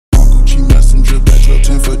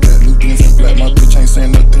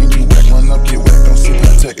saying nothing, you whack. Run up, get whacked, don't sip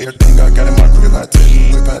high tech. Everything I got in my crib, high tech,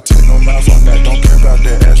 new whip, high tech. No miles on that, don't care about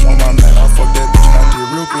that. Ash on my mat, I fuck that bitch and I did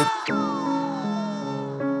real good.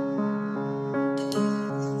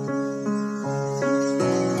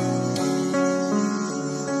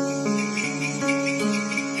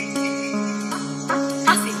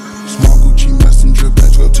 Small Gucci messenger,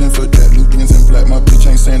 back 1210 for that. New Benz in black, my bitch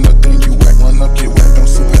ain't saying nothing, you whack. Run up, get whacked, don't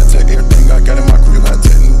sip high tech. Everything I got in my crib, high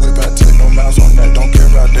tech, new whip, high tech. No miles on that, don't care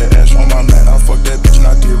about that. Ash on my mat, I fuck that bitch and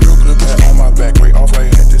I did real good. Pat on my back, great off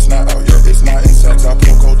right hat. It's not out yet, it's not in sacks. I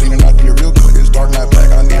pour codeine and I did real good. It's dark, not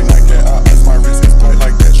black, I need like that. I ice my wrist, it's bright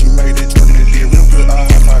like that. She made it 20, it did real good. I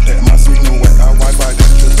high five that, my signal wet, I Wi-Fi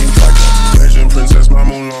that. Just things like that. Asian princess, my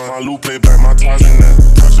Mulan, my loop play back, my ties in that.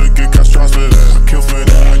 Touch a good castraws for that, I kill for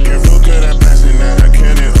that. I get real good at passing that. I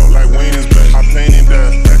can it up like Wayne is back. I painted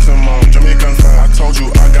that, Maximum, Jamaican fan. I told you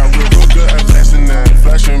I got real good at passing that.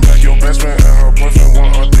 Flashing back, your best friend and her boyfriend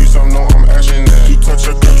want a threesome, no I'm ashing that. You touch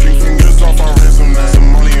a girl, 3 fingers off, I ransom that. Some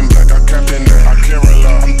money in black, I captain that. I care a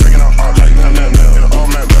lot, I'm taking out art like nap. It all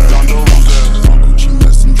map, Don Rosa. Small Gucci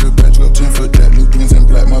messenger, back 1210 for that. New Benz in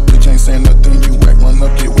black, my bitch ain't saying nothing, you whack. Run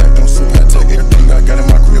up, get whacked, don't sip high tech. Everything I got in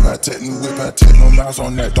my crib, high tech, new whip, high tech. No miles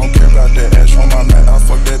on that, don't care about that. Ash on my mat, I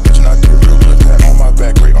fuck that bitch and I did real good. Pat on my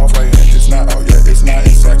back, great off right hand. It's not out yet, it's not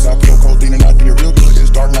in sacks. I pour codeine and I did real good. It's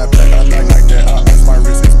dark, not black, I like that. I ice my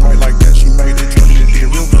wrist, it's bright like that. She made it 20, it did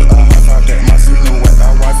real good. I high five that, my signal wet,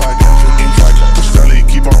 I Wi-Fi that. Just things like that. Sally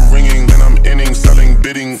keep on ringing, then I'm inning, selling,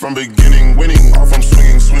 bidding, from beginning, winning, off I'm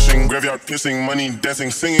swinging, swishing, graveyard pissing, money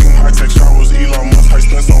dancing, singing, high tech showers, Elon Musk, I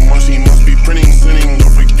spend so much, he must be printing, sinning,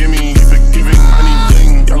 don't forgive me, he forgiving, I need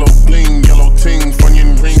bling, yellow ting,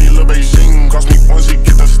 Funyun ring, Lil Beijing, cost me once, he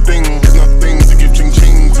get the sting, there's nothing to give ching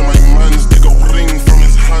ching, to my mans, they go ring from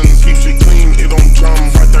his hands, keep shit clean, it don't drum,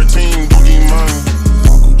 513, boogie man.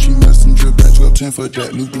 Gucci messenger, back 1210 for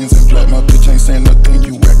that. New Benz in black, my bitch ain't saying nothing,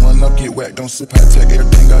 you whack. Run up, get whacked, don't sip high tech.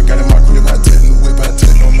 Everything I got in my crib, high tech, new